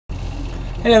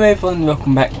Hello everyone,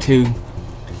 welcome back to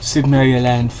Super Mario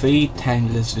Land 3,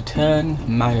 Tangler's Return,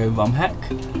 Mario ROM hack.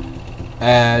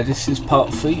 This is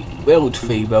part 3, World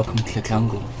 3, welcome to the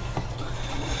jungle.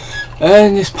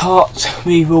 In this part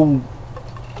we will...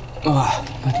 I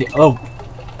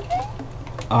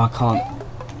can't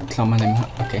climb my name.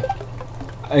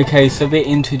 Okay, so we're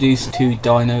introduced to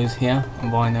dinos here,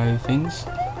 rhino things.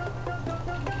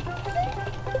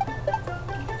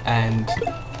 And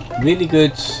really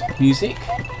good music.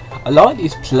 I like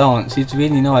these plants, it's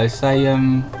really nice. They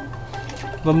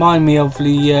remind me of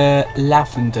the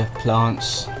lavender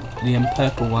plants, the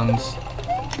purple ones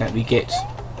that we get.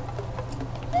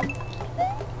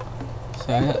 So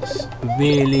that's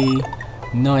really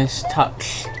nice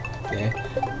touch there,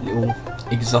 little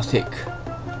exotic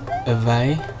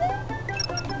array.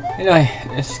 Anyway,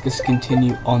 let's just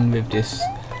continue on with this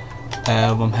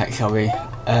ROM hack, shall we?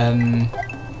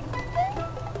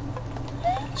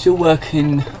 Still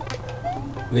working.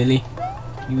 Really?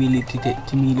 You really did it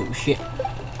to me, little shit.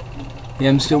 Yeah,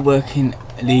 I'm still working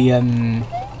the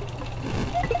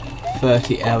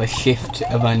 30-hour shift.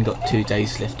 I've only got 2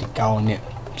 days left to go on it,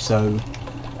 so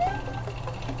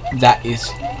that is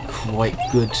quite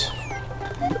good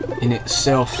in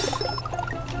itself,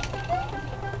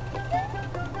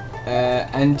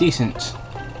 and decent.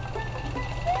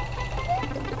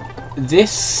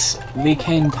 This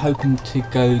weekend hoping to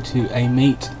go to a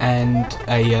meet and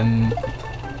a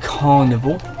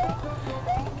carnival.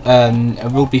 I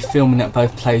will be filming at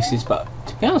both places, but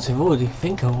to be honest, I've already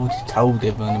told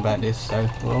everyone about this, so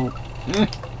well.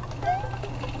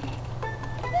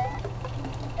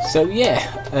 So yeah,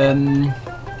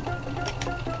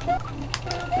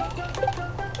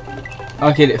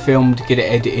 I'll get it filmed, get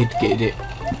it edited, get it.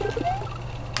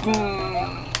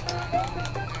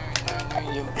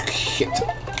 Shit.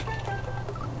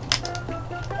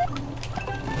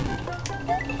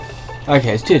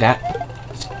 Okay, let's do that.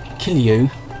 Let's kill you.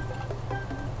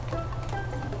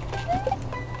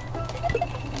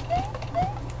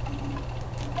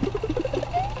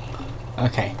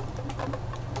 Okay.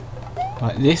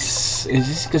 Right, is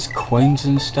this just coins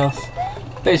and stuff?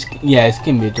 But it's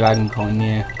gonna be a dragon coin,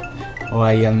 yeah. Or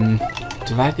a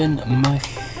dragon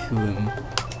mushroom.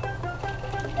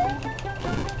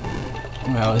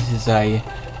 Well, this is a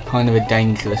kind of a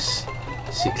dangerous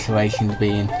situation to be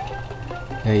in.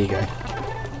 There you go.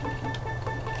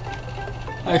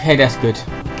 Okay, that's good.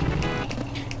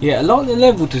 Yeah, a lot of the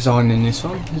level design in this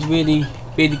one is really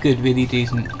good, really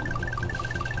decent.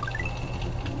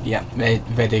 Yeah,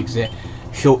 red exit.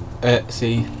 Short,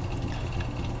 see,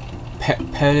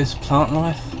 Pearl's Plant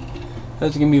Life.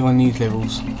 Those are gonna be one of these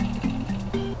levels.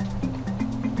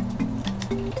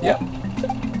 Yep.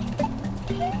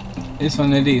 It's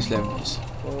one of these levels.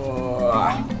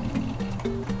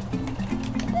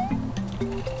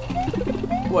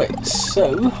 Wait,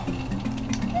 so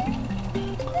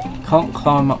can't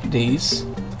climb up these.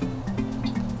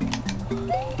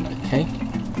 Okay.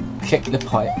 Check the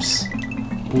pipes.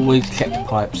 Always check the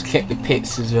pipes. Check the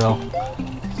pits as well.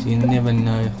 So you never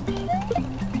know.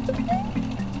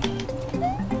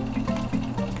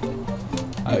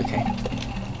 Okay.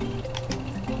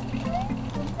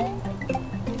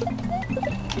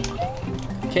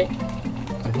 Okay.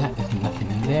 Oh, that is nothing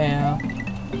in there.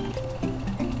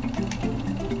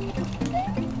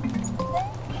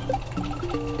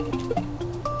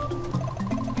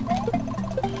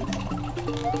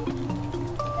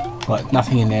 Right,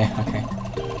 nothing in there. Okay.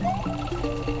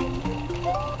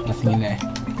 Nothing in there.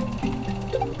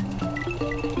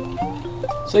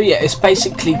 So yeah, it's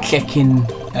basically checking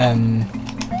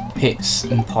pits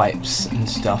and pipes and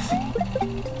stuff.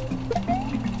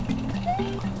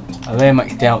 I very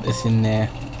much doubt this in there.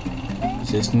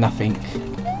 There's nothing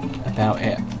about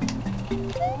it.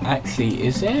 Actually,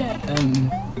 is there?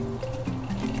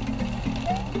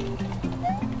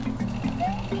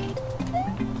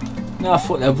 No, I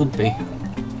thought there would be. I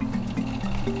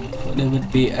thought there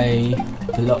would be a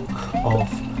block of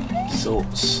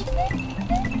sorts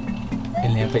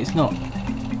in there, but it's not.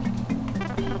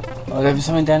 Oh, there's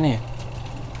something down here.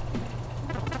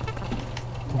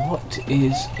 What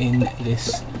is in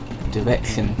this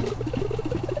direction?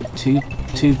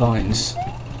 Two vines.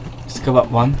 Let's go up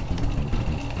one.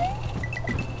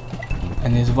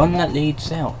 And there's one that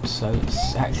leads out, so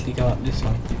let's actually go up this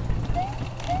one.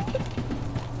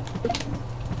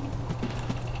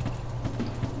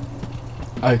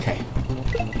 Okay.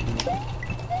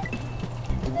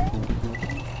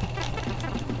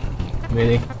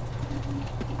 Really?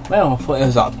 Well, I thought there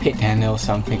was like a pit down there or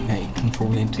something that you can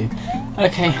fall into.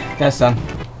 Okay, that's done.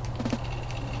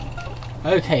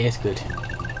 Okay, it's good.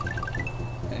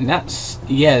 And that's,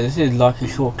 yeah, this is like a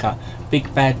shortcut.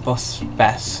 Big Bad Boss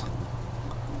Bass.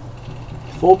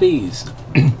 4 bees.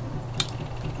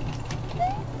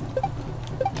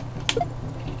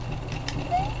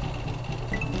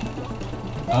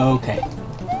 Okay.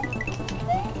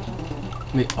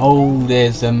 Oh,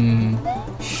 there's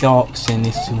sharks in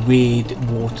this weird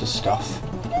water stuff.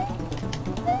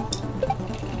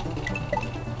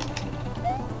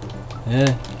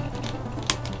 Yeah.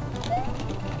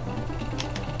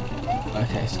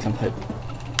 Okay, let's come hope.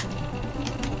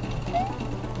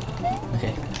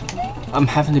 Okay. I'm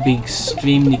having to be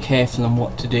extremely careful on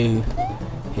what to do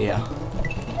here.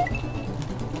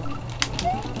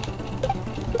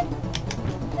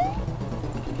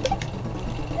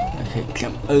 Okay,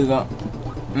 jump over.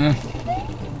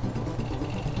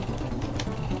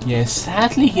 Yeah,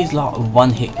 sadly he's like a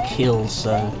one-hit kill,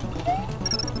 so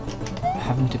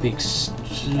having to be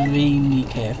extremely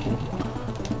careful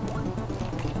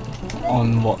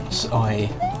on what I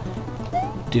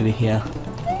do here.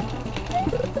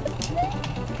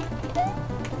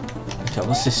 Okay,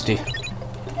 what's this do?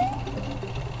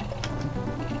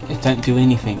 It don't do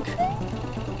anything.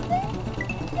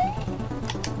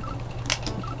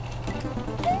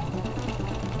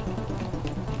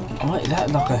 Alright, is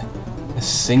that like a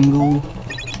single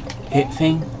hit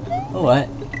thing? Alright,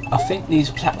 I think these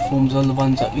platforms are the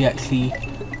ones that we actually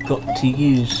got to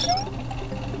use.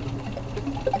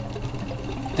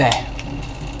 There.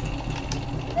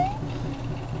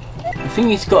 I think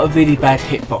he's got a really bad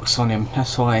hitbox on him,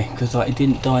 that's why, because like, he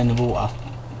didn't die in the water.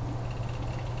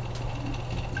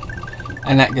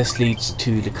 And that just leads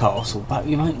to the castle, but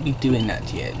we won't be doing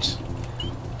that yet.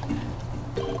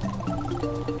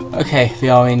 Okay, we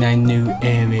are in a new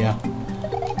area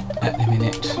at the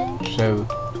minute, so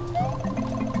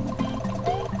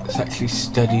let's actually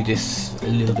study this a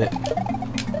little bit.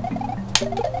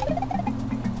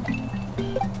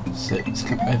 So let's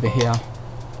come over here,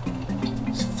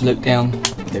 let's float down,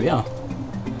 there we are.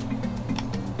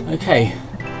 Okay,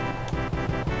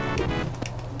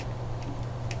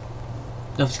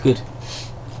 that was good,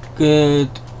 good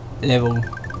level.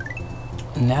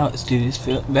 And now let's do this.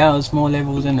 There's more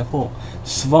levels than before.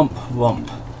 Swamp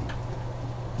Romp.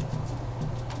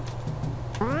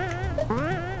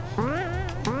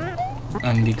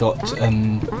 And we got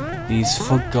these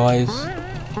frog guys,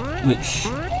 which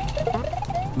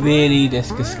really let's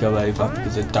just go over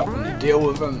because I don't want to deal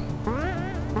with them.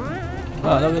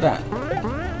 Oh, look at that.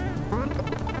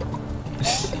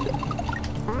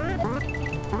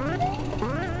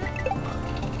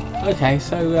 Okay,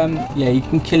 so yeah, you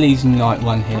can kill these in like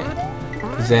one hit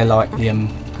because they're like the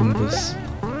Goombas,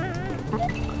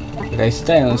 but they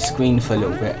stay on screen for a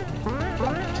little bit.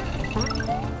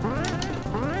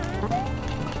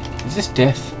 Is this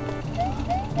death?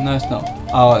 No, it's not.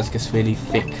 Oh, it's just really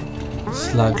thick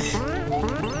slugs.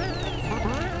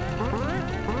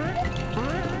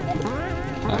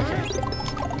 Okay,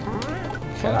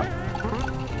 shut up.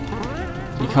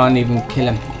 You can't even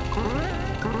kill him.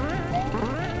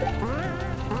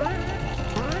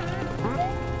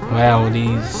 Well,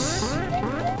 these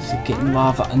are getting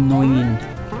rather annoying.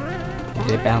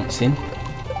 They're bouncing.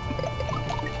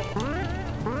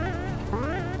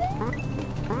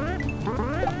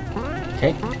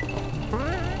 Okay.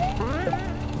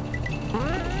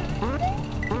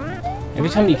 Every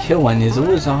time you kill one, there's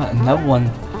always another one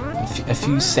a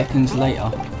few seconds later.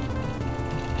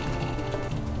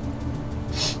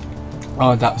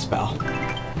 Oh, that was better.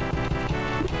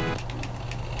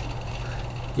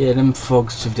 Yeah, them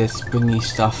frogs with this springy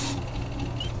stuff.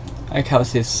 Okay,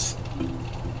 what's this?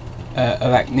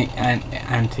 Arachnic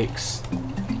antics.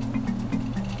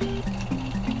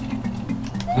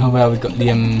 Oh well, we've got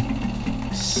the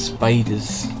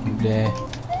spiders with their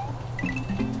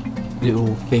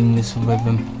little things with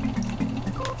them.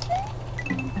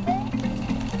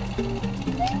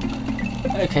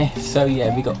 Okay, so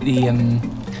yeah, we got the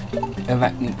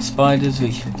arachnic spiders,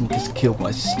 which we can just kill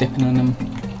by stepping on them.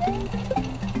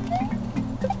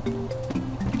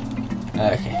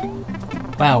 Okay.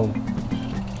 Wow.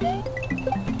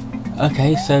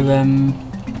 Okay, so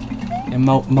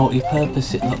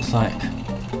multi-purpose it looks like.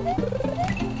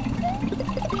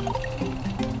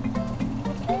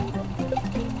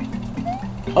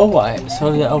 Alright,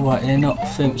 so they're not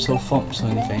thimps or thumps or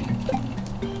anything.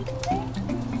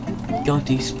 God,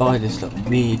 these spiders look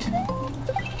weird.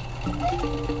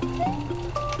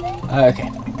 Okay.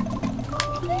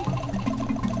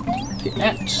 Get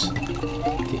that.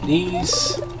 Get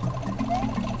these.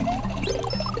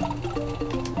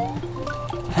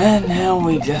 And now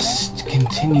we just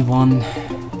continue on.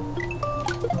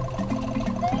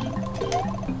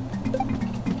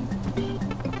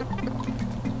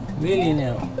 Really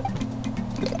now?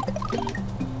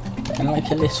 Can I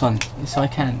kill this one? Yes, I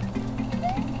can.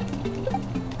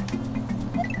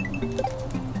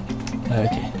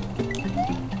 Okay.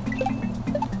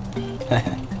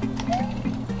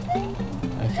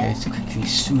 Okay, let's quickly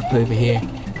swoop over here.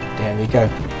 There we go.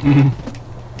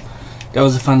 That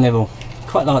was a fun level.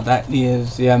 Quite like that. The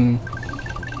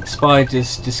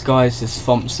spiders disguised as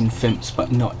thomps and thimps,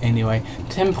 but not anyway.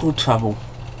 Temple Trouble.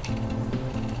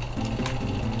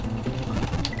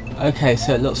 Okay,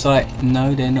 so it looks like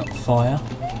no, they're not fire.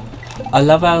 I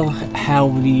love how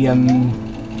the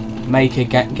Maker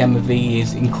Gamma V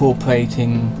is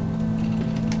incorporating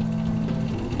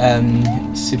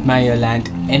Super Mario Land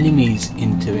enemies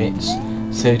into it,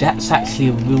 so that's actually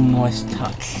a real nice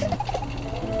touch.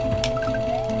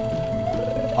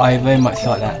 I very much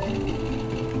like that.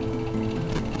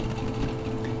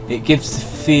 It gives the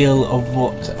feel of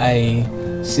what a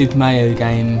Super Mario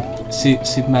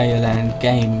Land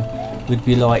game would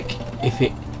be like if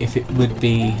it would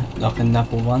be like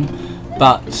another one.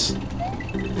 But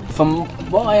from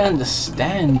what I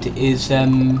understand is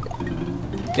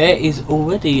there is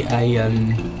already a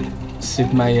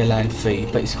Super Mario Land 3,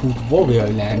 but it's called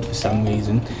Wario Land for some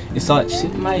reason. It's like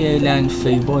Super Mario Land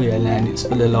 3 Wario Land. It's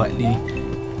full of like the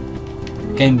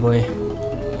Game Boy.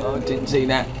 Oh, I didn't see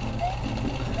that.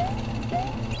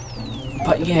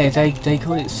 But yeah, they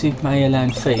call it Super Mario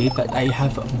Land 3, but they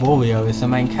have Wario as the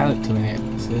main character in it.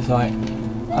 So it's like,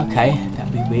 okay,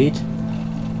 that'd be weird.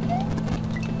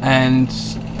 And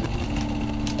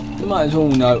you might as well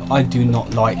know I do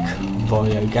not like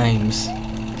Wario games.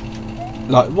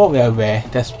 Like WarioWare,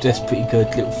 that's pretty good,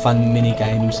 little fun mini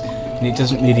games, and it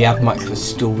doesn't really have much of a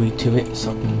story to it, so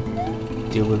I can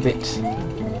deal with it.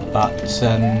 But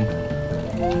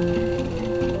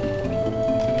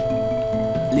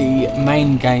the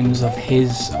main games of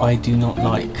his I do not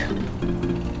like.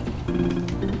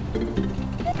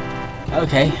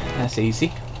 Okay, that's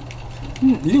easy.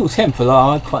 Little temple,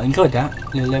 I quite enjoyed that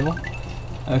little level.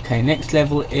 Okay, next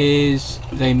level is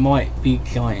They Might Be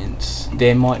Giants.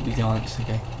 There Might Be Giants,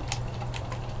 okay.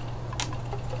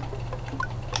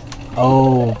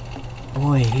 Oh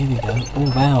boy, here we go.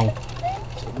 Oh wow.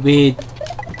 Weird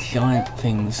giant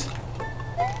things.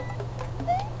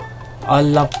 I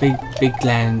love big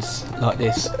lands like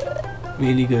this.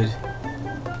 Really good.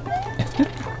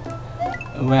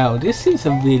 Wow, this is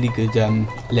a really good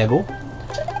level.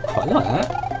 Quite like that.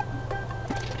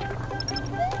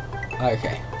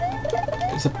 Okay.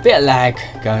 There's a bit of lag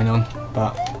going on,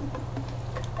 but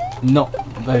not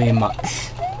very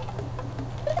much.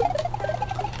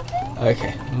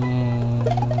 Okay.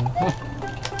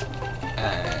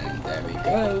 And there we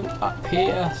go. Up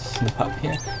here. Snip up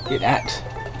here. Get that.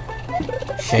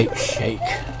 Shake, shake.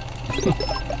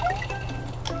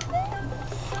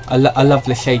 I love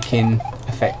the shaking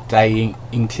effect they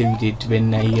included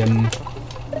when they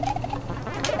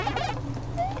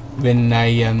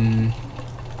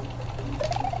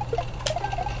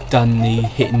done the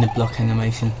hitting the block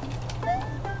animation.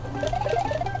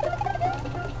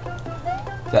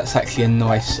 That's actually a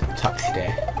nice touch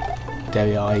there. There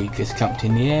we are, he just jumped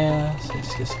in the air, so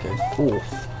let's just go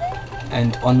forth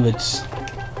and onwards.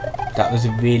 That was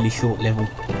a really short level.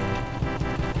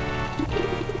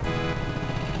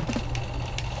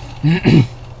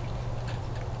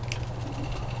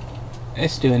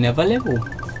 Let's do another level,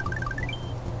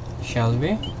 shall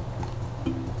we?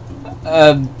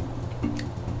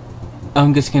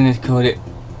 I'm just going to call it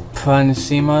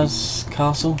Pranasima's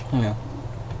Castle. Hang on.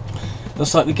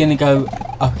 Looks like we're going to go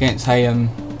up against a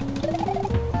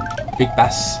big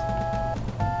bass.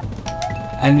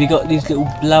 And we got these little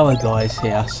blower guys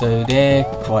here, so they're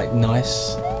quite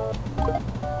nice.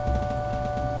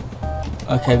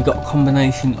 Okay, we've got a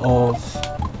combination of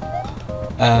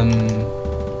oh,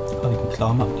 we can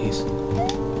climb up these.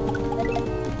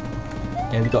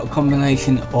 Yeah, we've got a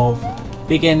combination of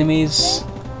big enemies,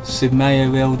 Super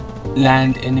Mario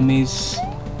Land enemies,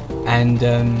 and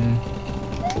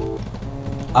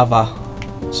other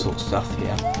sort of stuff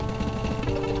here.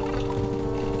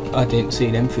 I didn't see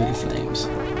them through the flames.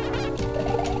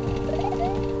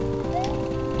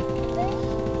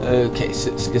 Okay,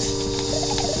 so it's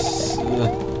just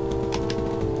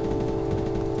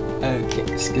okay,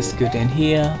 let's just go down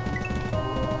here.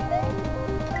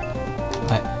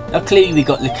 Right, luckily we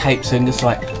got the cape, so I can just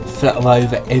like flutter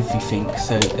over everything,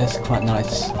 so that's quite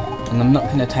nice. And I'm not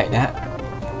going to take that.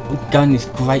 We're going this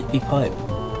great big pipe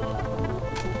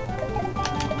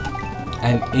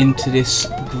and into this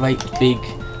great big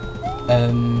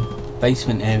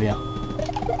basement area.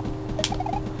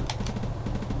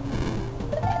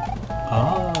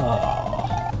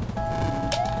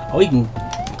 Oh, we can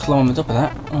climb on top of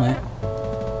that. Alright.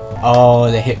 Oh,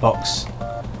 the hitbox.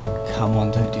 Come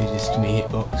on, don't do this to me,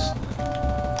 hitbox.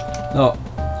 Look,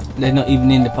 they're not even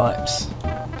in the pipes.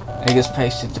 They just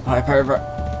pasted the pipe over it.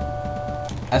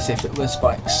 As if it were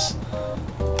spikes.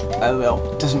 Oh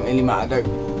well, doesn't really matter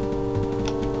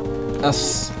though.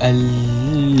 That's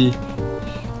a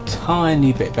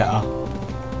tiny bit better.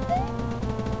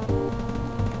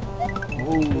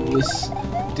 Ooh,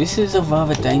 this is a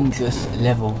rather dangerous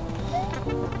level.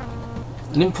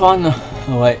 I didn't find the...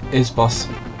 Oh wait, here's boss.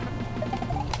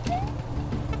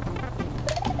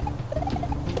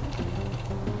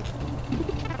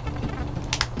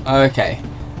 Okay,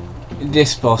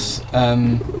 this boss.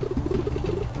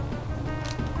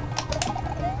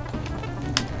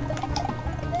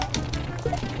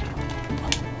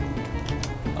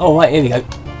 Oh wait, here we go.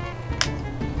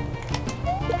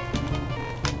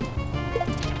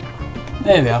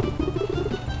 There we are.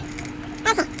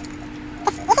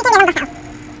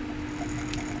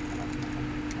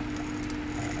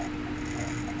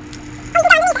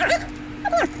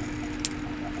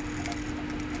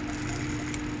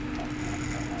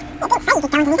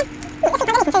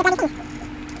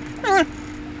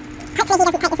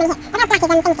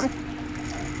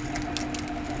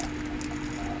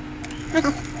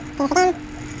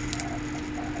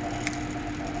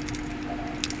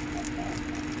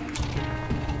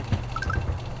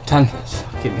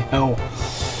 Fucking hell.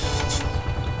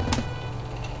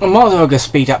 I might as well go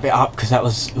speed that bit up because that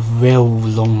was real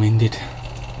long-winded.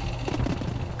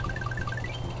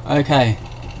 Okay.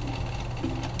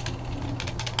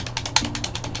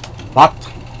 What?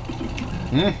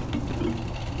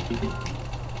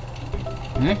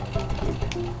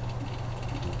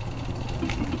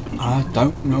 I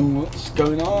don't know what's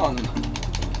going on.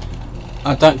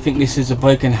 I don't think this is a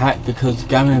broken hack because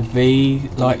Gamma V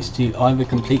likes to either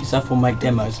complete stuff or make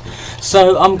demos.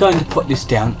 So I'm going to put this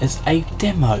down as a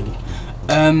demo.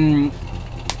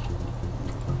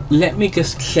 Let me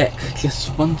just check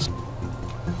just once.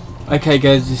 Okay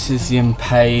guys, this is the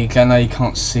page. I know you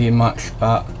can't see much,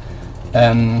 but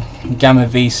Gamma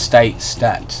V states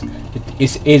that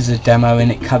it is a demo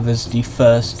and it covers the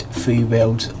first 3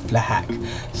 worlds of the hack.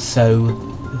 So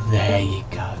there you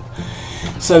go.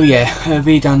 So yeah,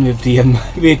 we're done with the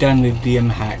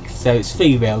hack. So it's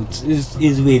 3 worlds.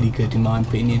 Is really good in my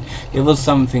opinion. There was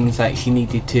some things that she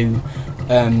needed to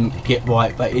get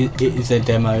right, but it is a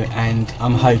demo, and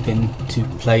I'm hoping to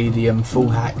play the full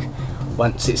hack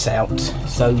once it's out.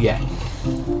 So yeah.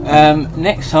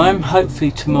 Next time,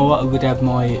 hopefully tomorrow, I would have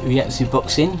my Reactive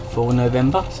box in for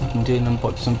November, so I can do an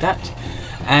unboxing of that,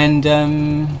 and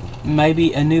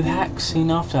maybe a new hack soon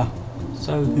after.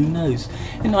 So who knows?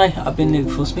 Anyway, I've been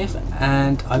Luke Smith,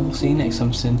 and I will see you next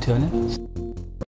time soon. Until then.